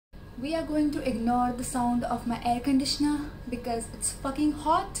we are going to ignore the sound of my air conditioner because it's fucking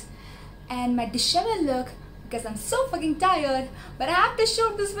hot, and my disheveled look because I'm so fucking tired, but I have to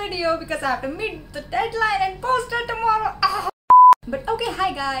shoot this video because I have to meet the deadline and post it tomorrow. But okay,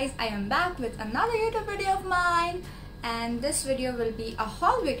 hi guys, I am back with another YouTube video of mine, and this video will be a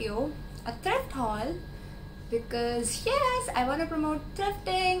haul video, a thrift haul, because yes, I want to promote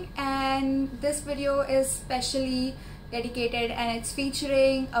thrifting, and this video is specially dedicated and it's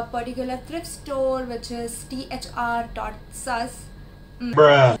featuring a particular thrift store which is Thr.Sus,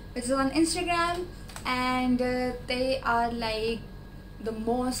 which is on Instagram, and they are like the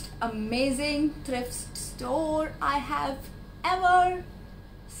most amazing thrift store I have ever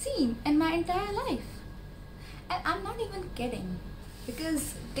seen in my entire life. And I'm not even kidding,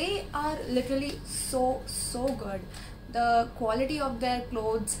 because they are literally so good. The quality of their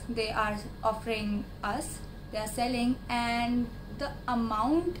clothes they are offering us, they are selling, and the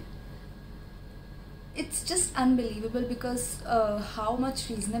amount, it's just unbelievable because how much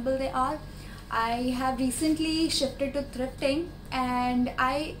reasonable they are. I have recently shifted to thrifting and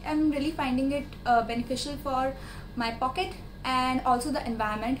I am really finding it beneficial for my pocket and also the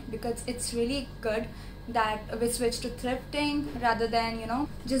environment, because it's really good that we switch to thrifting rather than, you know,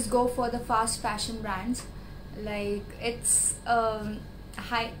 just go for the fast fashion brands. Like it's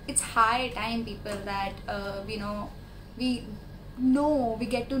high time, people, that we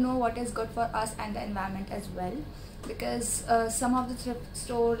get to know what is good for us and the environment as well, because some of the thrift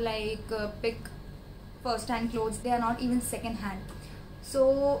store like pick first-hand clothes, they are not even second-hand.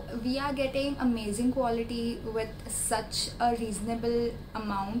 So we are getting amazing quality with such a reasonable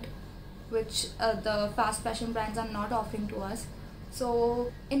amount, which the fast fashion brands are not offering to us.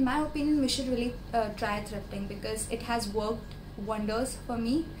 So in my opinion, we should really try thrifting because it has worked wonders for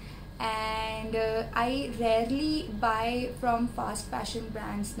me. And I rarely buy from fast fashion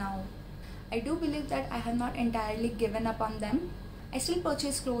brands now. I do believe that I have not entirely given up on them. I still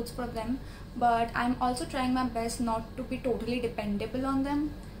purchase clothes from them, but I'm also trying my best not to be totally dependable on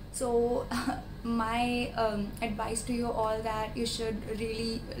them. So my advice to you all, that you should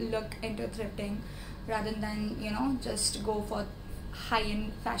really look into thrifting rather than, you know, just go for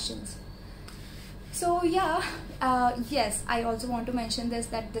high-end fashions. So yeah, yes, I also want to mention this,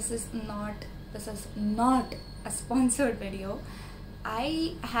 that this is not a sponsored video.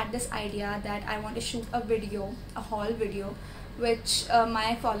 I had this idea that I want to shoot a video, a haul video, which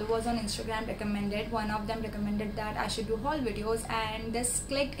my followers on Instagram recommended. One of them recommended that I should do haul videos, and this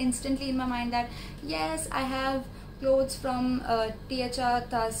clicked instantly in my mind that yes, I have clothes from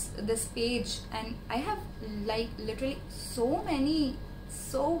Thr.Sus, this page, and I have like literally so many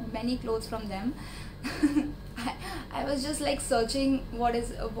clothes from them. I was just like searching what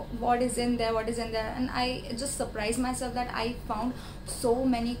is in there, and I just surprised myself that I found so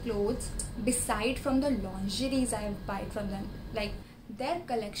many clothes beside from the lingeries I have bought from them. Like their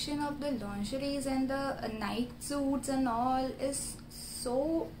collection of the lingeries and the night suits and all is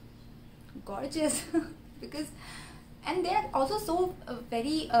so gorgeous and they are also so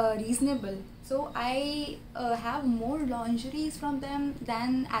very reasonable. So I have more lingeries from them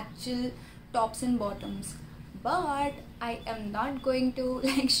than actual tops and bottoms, but I am not going to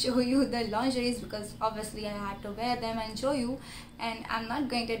like show you the lingeries because obviously I had to wear them and show you, and I'm not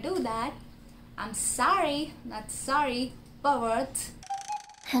going to do that. I'm sorry, not sorry, perverts.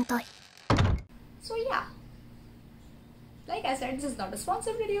 So yeah, like I said, this is not a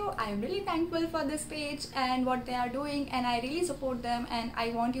sponsored video. I am really thankful for this page and what they are doing, and I really support them, and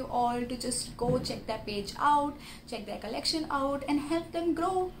I want you all to just go check their page out, check their collection out, and help them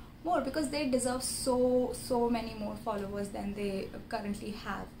grow more, because they deserve so many more followers than they currently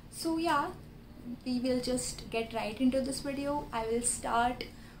have. So yeah, we will just get right into this video. I will start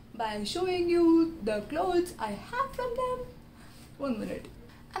by showing you the clothes I have from them. 1 minute.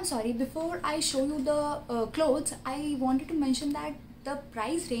 I'm sorry, before I show you the clothes, I wanted to mention that the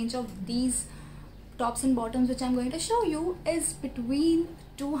price range of these tops and bottoms which I'm going to show you is between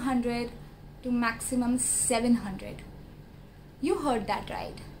 200 to maximum 700. You heard that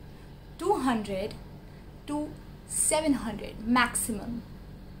right. 200 to 700 maximum.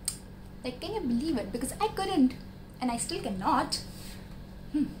 Like, can you believe it? Because I couldn't, and I still cannot.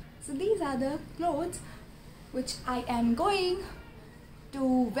 So these are the clothes which I am going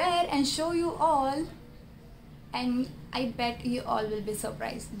to wear and show you all, and I bet you all will be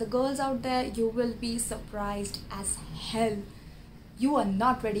surprised. The girls out there, you will be surprised as hell. You are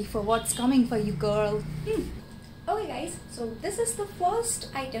not ready for what's coming for you, girl. Okay guys, so this is the first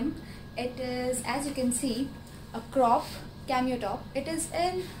item. It is, as you can see, a crop cameo top. It is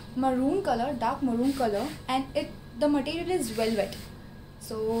in maroon color, dark maroon color, and the material is velvet.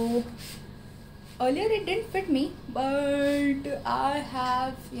 So earlier it didn't fit me, but I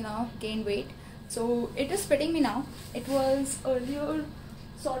have, gained weight, so it is fitting me now. It was earlier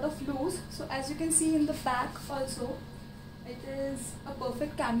sort of loose, so as you can see in the back also, it is a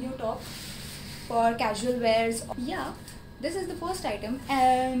perfect cameo top for casual wears. Yeah, this is the first item,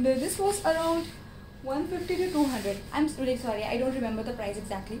 and this was around 150 to 200. I'm really sorry, I don't remember the price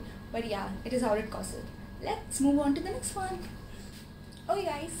exactly, but yeah, it is how it costed. Let's move on to the next one. Okay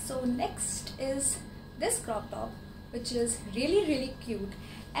guys, so next is this crop top, which is really cute,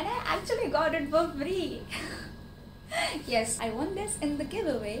 and I actually got it for free. Yes, I won this in the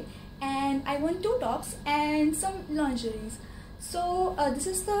giveaway, and I won 2 tops and some lingeries. So this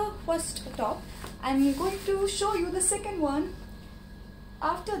is the first top. I'm going to show you the second one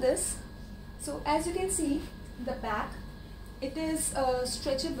after this. So as you can see, the back, it is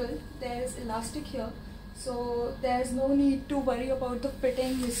stretchable. There is elastic here, so there's no need to worry about the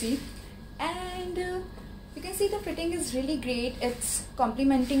fitting, you see. And you can see the fitting is really great. It's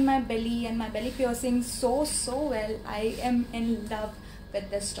complementing my belly and my belly piercing so well. I am in love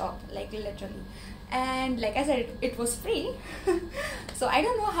with this top, like literally. And like I said, it was free. So I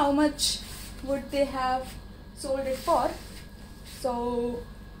don't know how much would they have sold it for. So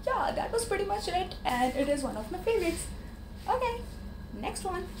yeah, that was pretty much it, and it is one of my favorites. Okay, next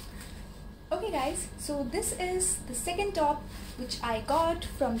one. Okay guys, so this is the second top which I got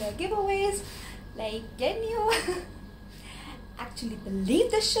from their giveaways. Like, can you actually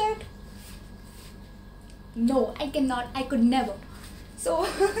believe this shirt? No, I cannot. I could never. So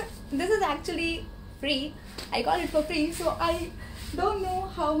this is actually free. I got it for free, so I don't know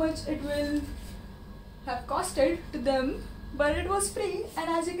how much it will have costed to them, but it was free. And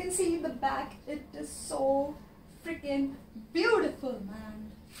as you can see, the back, it is so freaking beautiful,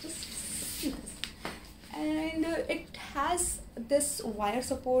 man. Just see this. And it has this wire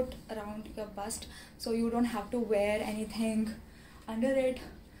support around your bust, so you don't have to wear anything under it.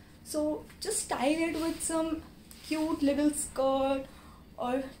 So just style it with some cute little skirt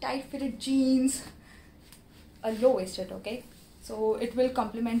or tight fitted jeans, a low waisted, okay? So it will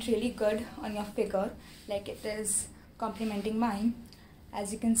complement really good on your figure, like it is complementing mine.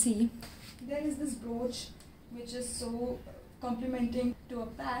 As you can see, there is this brooch which is so complementing to a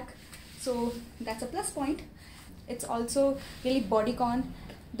back, so that's a plus point. It's also really bodycon,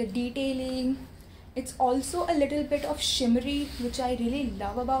 the detailing. It's also a little bit of shimmery, which I really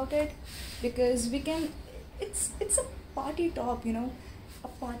love about it, because we can, it's a party top, you know, a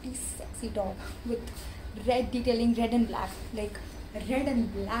party sexy top with red detailing, red and black, like red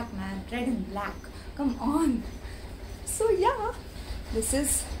and black, man, red and black, come on. So yeah, this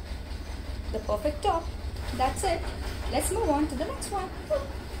is the perfect top. That's it. Let's move on to the next one.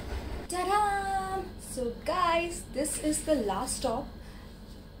 Ta-da! So guys, this is the last top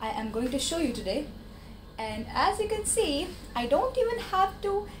I am going to show you today. And as you can see, I don't even have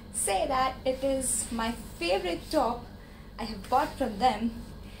to say that it is my favorite top I have bought from them.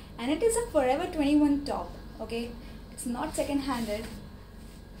 And it is a Forever 21 top, okay? It's not second-handed.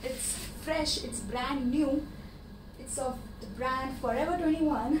 It's fresh, it's brand new. It's of the brand Forever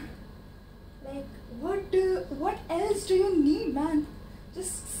 21. Like, what else do you need, man?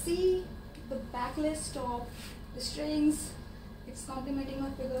 Just see the backless top, the strings. It's complementing my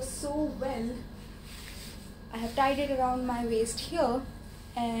figure so well. I have tied it around my waist here,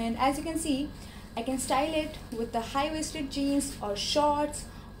 and as you can see, I can style it with the high-waisted jeans or shorts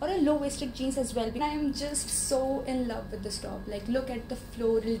or a low-waisted jeans as well. I am just so in love with this top. Like, look at the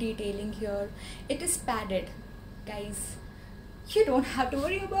floral detailing here. It is padded, guys. You don't have to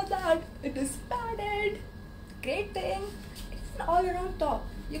worry about that. It is padded. Great thing. It's an all-around top.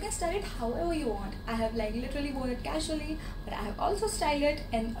 You can style it however you want. I have like literally worn it casually, but I have also styled it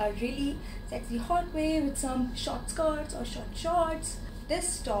in a really sexy hot way with some short skirts or short shorts.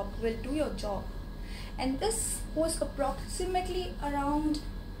 This top will do your job. And this was approximately around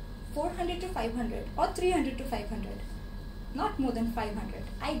 400 to 500 or 300 to 500. Not more than 500.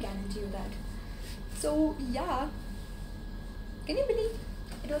 I guarantee you that. So yeah, can you believe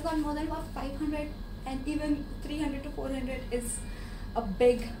it was not more than about 500, and even 300 to 400 is a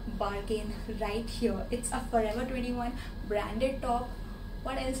big bargain right here. It's a Forever 21 branded top.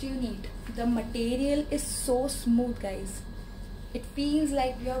 What else do you need? The material is so smooth, guys. It feels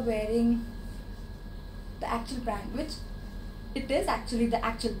like we are wearing the actual brand, which it is actually the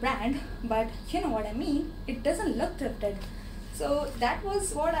actual brand, but you know what I mean. It doesn't look thrifted. So that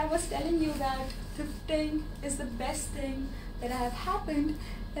was what I was telling you, that thrifting is the best thing that have happened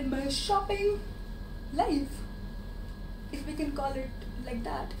in my shopping life. if we can call it like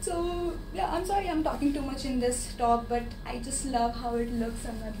that. So yeah, I'm sorry I'm talking too much in this top, but I just love how it looks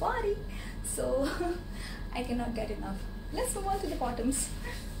on my body, so I cannot get enough. Let's move on to the bottoms.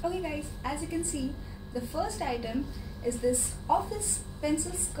 Okay guys, as you can see, the first item is this office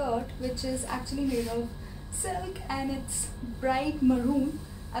pencil skirt, which is actually made of silk and it's bright maroon.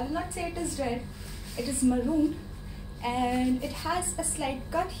 I will not say it is red, it is maroon, and it has a slight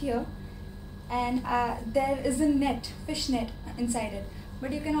cut here, and there is a net, fish net inside it,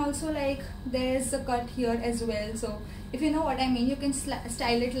 but you can also like, there's a cut here as well. So if you know what I mean, you can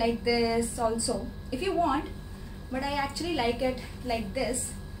style it like this also if you want, but I actually like it like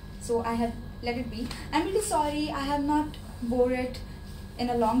this, so I have let it be. I'm really sorry, I have not wore it in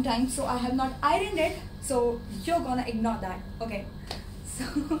a long time, so I have not ironed it, so you're gonna ignore that, okay?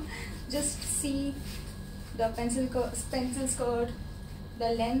 So just see the pencil skirt. The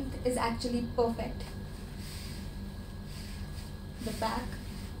length is actually perfect. The back,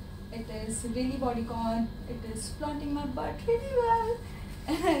 it is really bodycon. It is flaunting my butt really well,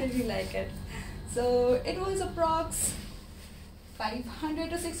 and I really like it. So it was approx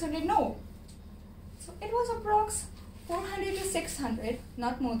 500 to 600. No, so it was approx 400 to 600,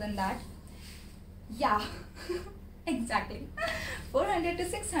 not more than that. Yeah, exactly. 400 to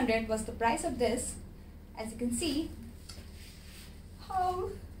 600 was the price of this. As you can see, how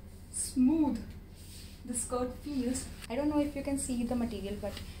smooth the skirt feels. I don't know if you can see the material,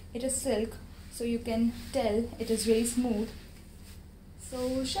 but it is silk, so you can tell it is really smooth.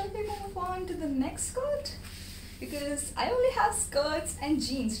 So shall we move on to the next skirt? Because I only have skirts and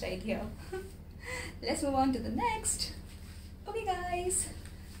jeans right here. Let's move on to the next. Okay guys,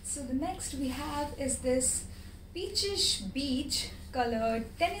 so the next we have is this peachish beige colored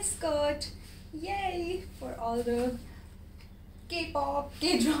tennis skirt. Yay for all the K-pop,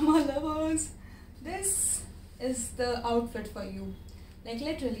 K-drama lovers. This is the outfit for you. Like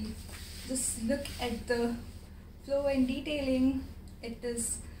literally, just look at the flow and detailing. It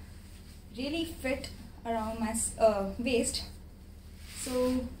is really fit around my waist.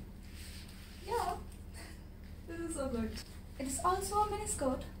 So yeah, this is so good. It is also a mini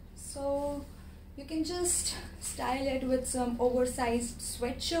skirt, so you can just style it with some oversized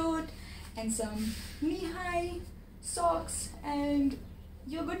sweatshirt and some knee-high socks, and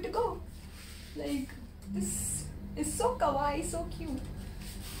you're good to go. Like, this is so kawaii, so cute.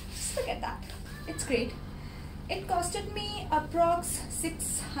 Just look at that. It's great. It costed me approx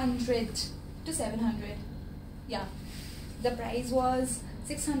 600 to 700. Yeah, the price was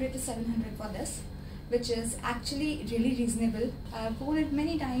 600 to 700 for this, which is actually really reasonable. I've worn it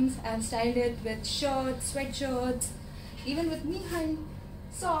many times. I've styled it with shirts, sweatshirts, even with knee-high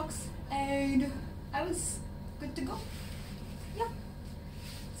socks, and I was good to go. Yeah.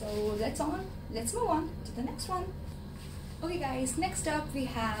 So let's move on to the next one. Okay guys, next up we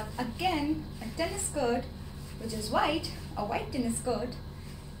have again a tennis skirt, which is white, a white tennis skirt.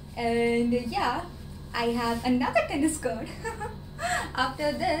 And yeah, I have another tennis skirt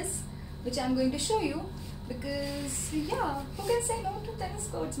after this, which I'm going to show you, because yeah, who can say no to tennis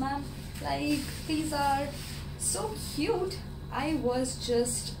skirts, ma'am? Like, these are so cute. I was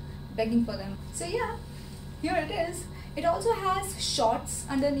just begging for them. So yeah, here it is. It also has shorts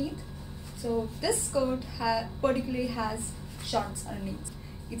underneath. So this skirt particularly has shorts underneath.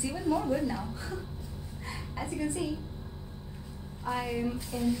 It's even more good now. As you can see, I am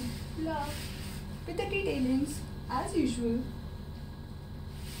in love with the detailings as usual.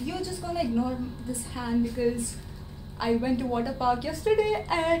 You're just gonna ignore this hand because I went to water park yesterday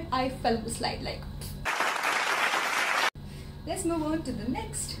and I fell off the slide like. Let's move on to the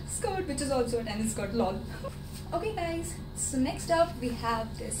next skirt, which is also a tennis skirt, lol. Okay guys, so next up we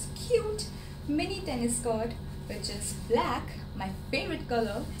have this cute mini tennis skirt, which is black, my favorite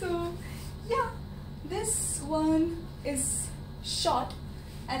color. So yeah, this one is short,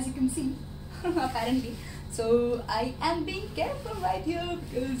 as you can see, apparently. So I am being careful right here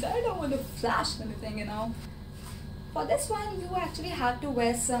because I don't want to flash anything, you know. For this one, you actually have to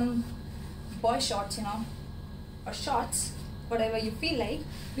wear some boy shorts, you know, or shorts, whatever you feel like,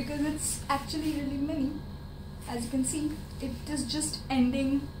 because it's actually really mini. As you can see, it is just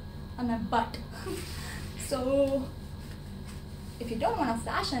ending on my butt. So if you don't want to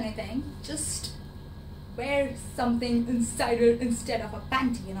flash anything, just wear something inside it instead of a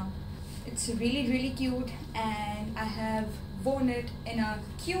panty, you know. It's really, really cute, and I have worn it in a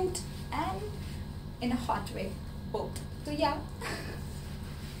cute and in a hot way, both. So yeah.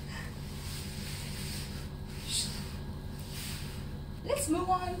 Let's move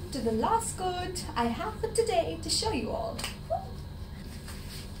on to the last skirt I have for today to show you all.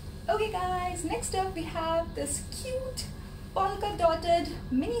 Okay guys, next up we have this cute polka dotted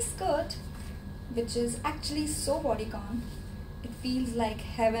mini skirt, which is actually so bodycon. It feels like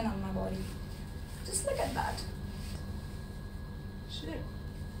heaven on my body. Just look at that. Shit.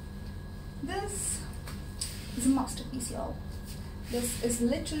 This is a masterpiece, y'all. This is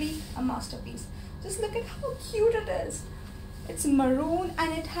literally a masterpiece. Just look at how cute it is. It's maroon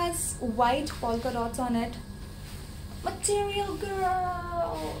and it has white polka dots on it. Material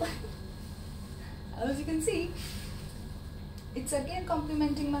girl! As you can see, it's again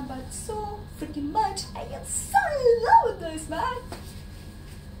complimenting my butt so freaking much. I am so in love with this, man.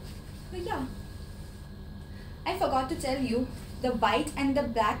 But yeah, I forgot to tell you, the white and the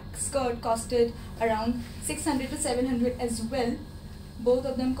black skirt costed around 600 to 700 as well. Both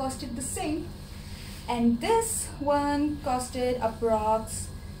of them costed the same. And this one costed approx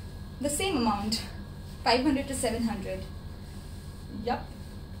the same amount, 500 to 700. Yup,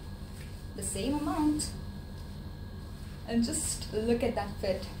 the same amount. And just look at that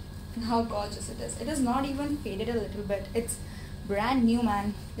fit and how gorgeous it is. It is not even faded a little bit. It's brand new,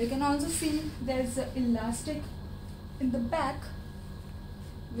 man. You can also see there's an elastic in the back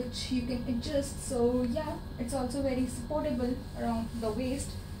which you can adjust. So yeah, it's also very supportable around the waist.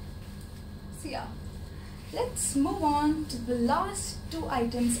 So yeah, let's move on to the last two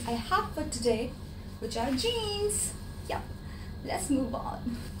items I have for today, which are jeans. Yeah, let's move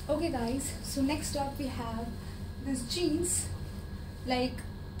on. Okay guys, so next up we have these jeans. Like,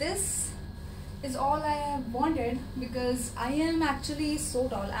 this is all I have wanted because I am actually so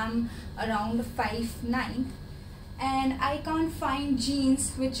tall. I'm around 5'9", and I can't find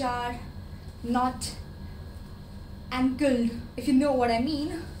jeans which are not ankled, if you know what I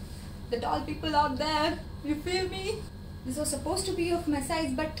mean. The tall people out there, you feel me? This was supposed to be of my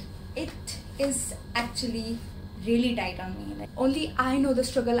size, but it is actually really tight on me. Like, only I know the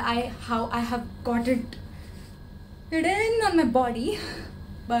struggle how I have got it hidden on my body.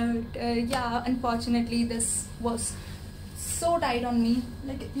 But yeah, unfortunately this was so tight on me.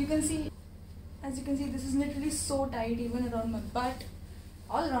 Like, you can see, as you can see, this is literally so tight, even around my butt,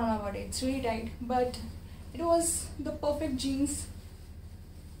 all around my body. It's really tight, but it was the perfect jeans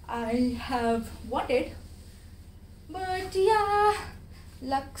I have wanted. But yeah,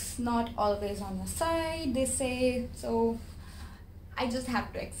 luck's not always on your side, they say, so I just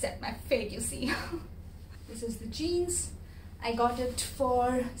have to accept my fate, you see. This is the jeans. I got it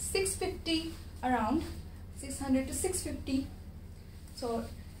for 650, around 600 to 650. So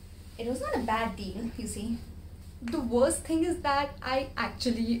it was not a bad deal, you see. The worst thing is that I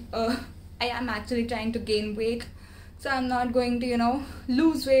am actually trying to gain weight. So I'm not going to, you know,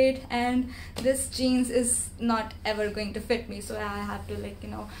 lose weight, and this jeans is not ever going to fit me. So I have to, like, you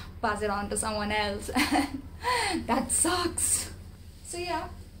know, pass it on to someone else. That sucks. So yeah,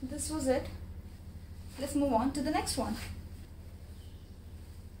 this was it. Let's move on to the next one.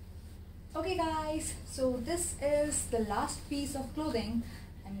 Okay guys, so this is the last piece of clothing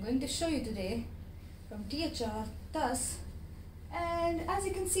I'm going to show you today from Thr.Sus. And as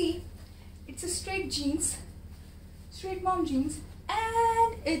you can see, it's a straight jeans, straight mom jeans,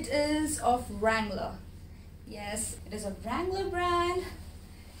 and it is of Wrangler. Yes, it is a Wrangler brand,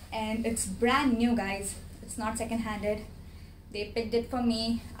 and it's brand new, guys. It's not second-handed. They picked it for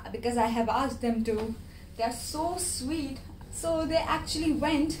me because I have asked them to. They are so sweet. So they actually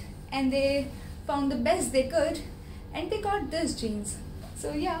went and they found the best they could, and they got this jeans.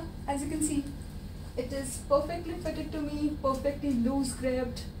 So yeah, as you can see, it is perfectly fitted to me, perfectly loose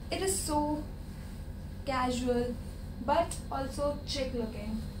gripped. It is so casual but also chic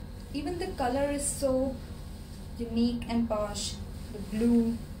looking. Even the color is so unique and posh, the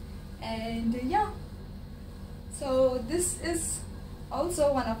blue. And yeah, so this is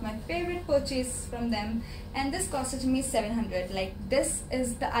also one of my favorite purchases from them, and this costed me 700. Like, this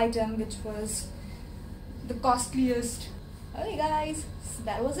is the item which was the costliest. Okay guys, so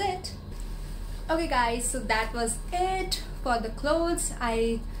that was it. Okay guys, so that was it for the clothes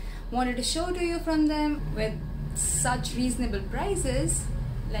I wanted to show to you from them with such reasonable prices.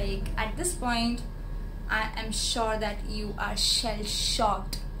 Like, at this point I am sure that you are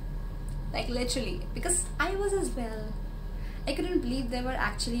shell-shocked, like literally, because I was as well. I couldn't believe they were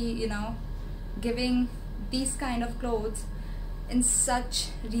actually, you know, giving these kind of clothes in such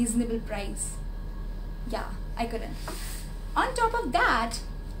reasonable price. Yeah, I couldn't. On top of that,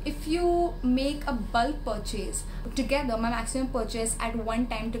 if you make a bulk purchase together, my maximum purchase at one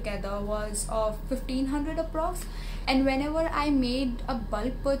time together was of 1500 approx, and whenever I made a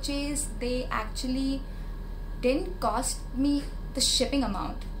bulk purchase, they actually didn't cost me the shipping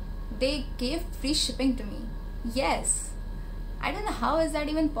amount. They gave free shipping to me. Yes, I don't know how is that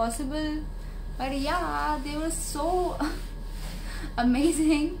even possible, but yeah, they were so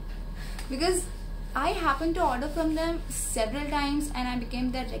amazing, because I happened to order from them several times and I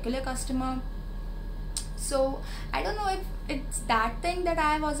became their regular customer. So I don't know if it's that thing that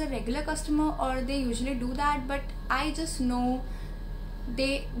I was a regular customer or they usually do that, but I just know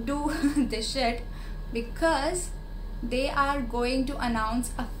they do this shit because they are going to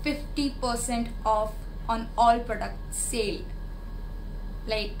announce a 50% off on all product sale,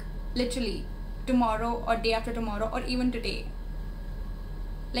 like literally tomorrow or day after tomorrow or even today.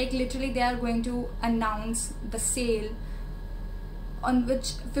 Like literally they are going to announce the sale on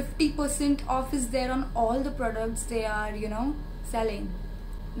which 50% off is there on all the products they are, you know, selling.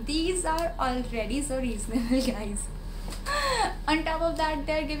 These are already so reasonable, guys. On top of that,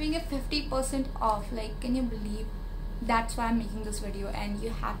 they're giving a 50% off. Like, can you believe? That's why I'm making this video, and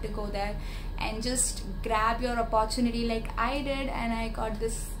you have to go there and just grab your opportunity like I did, and I got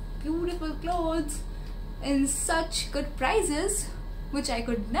this beautiful clothes in such good prices which I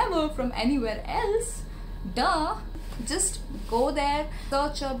could never from anywhere else. Duh. Just go there,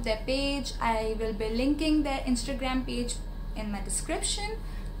 search up their page. I will be linking their Instagram page in my description.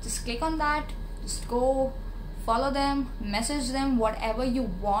 Just click on that, just go follow them, message them, whatever you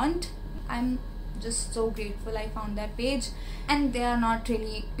want. I'm just so grateful I found that page, and there are not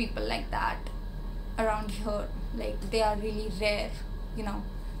really people like that around here. Like, they are really rare, you know,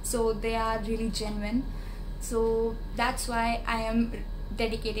 so they are really genuine. So that's why I am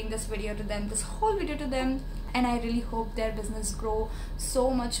dedicating this video to them, this whole video to them, and I really hope their business grow so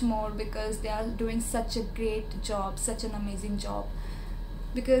much more because they are doing such a great job, such an amazing job.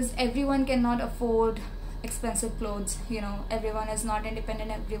 Because everyone cannot afford expensive clothes, you know, everyone is not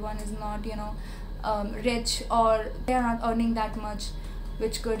independent, everyone is not, you know, rich, or they are not earning that much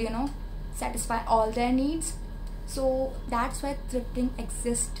which could, you know, satisfy all their needs. So that's why thrifting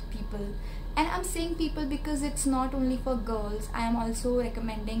exists, people. And I'm saying people because it's not only for girls. I am also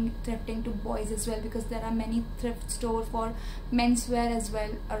recommending thrifting to boys as well, because there are many thrift stores for menswear as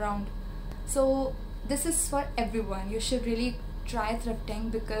well around. So this is for everyone. You should really try thrifting,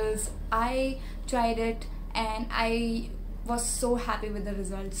 because I tried it and I was so happy with the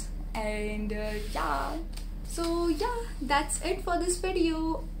results. And yeah, so yeah, that's it for this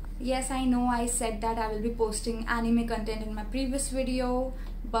video. Yes, I know I said that I will be posting anime content in my previous video,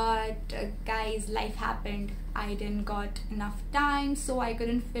 but guys, life happened. I didn't got enough time, so I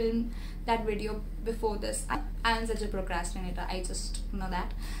couldn't film that video before this. I am such a procrastinator, I just know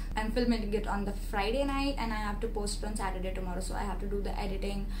that. I'm filming it on the Friday night and I have to post it on Saturday tomorrow, so I have to do the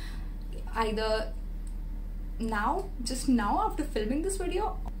editing either now, just now after filming this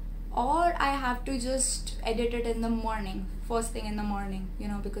video, or I have to just edit it in the morning, first thing in the morning, you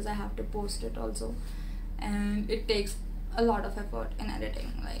know, because I have to post it also, and it takes a lot of effort in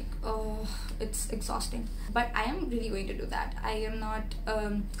editing. Like, oh, it's exhausting, but I am really going to do that. I am not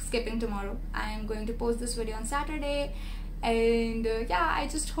skipping tomorrow. I am going to post this video on Saturday, and yeah, I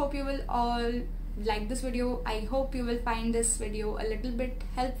just hope you will all like this video. I hope you will find this video a little bit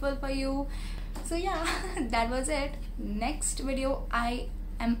helpful for you. So yeah, that was it. Next video, I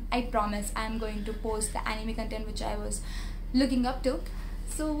promise I'm going to post the anime content which I was looking up to.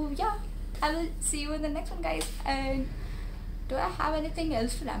 So yeah, I will see you in the next one, guys. And do I have anything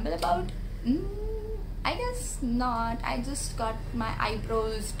else to ramble about? I guess not. I just got my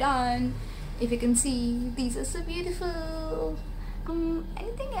eyebrows done. If you can see, these are so beautiful.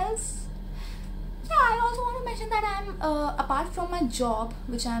 Anything else? Yeah, I also want to mention that I'm apart from my job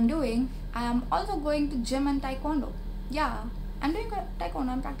which I'm doing, I am also going to gym and taekwondo. Yeah, I'm doing taekwondo.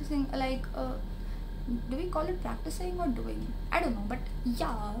 I'm practicing, like, do we call it practicing or doing? I don't know, but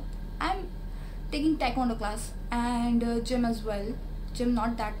yeah, I'm taking taekwondo class and gym as well. Gym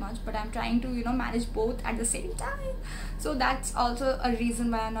not that much, but I'm trying to, you know, manage both at the same time. So that's also a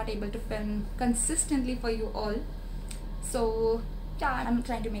reason why I'm not able to film consistently for you all. So yeah, I'm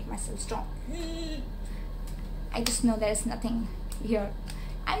trying to make myself strong. I just know there's nothing here.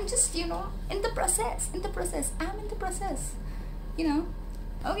 I'm just, you know, in the process. I'm in the process, you know.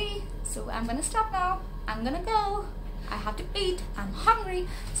 Okay, so I'm gonna stop now. I'm gonna go. I have to eat. I'm hungry.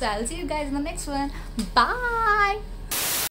 So I'll see you guys in the next one. Bye.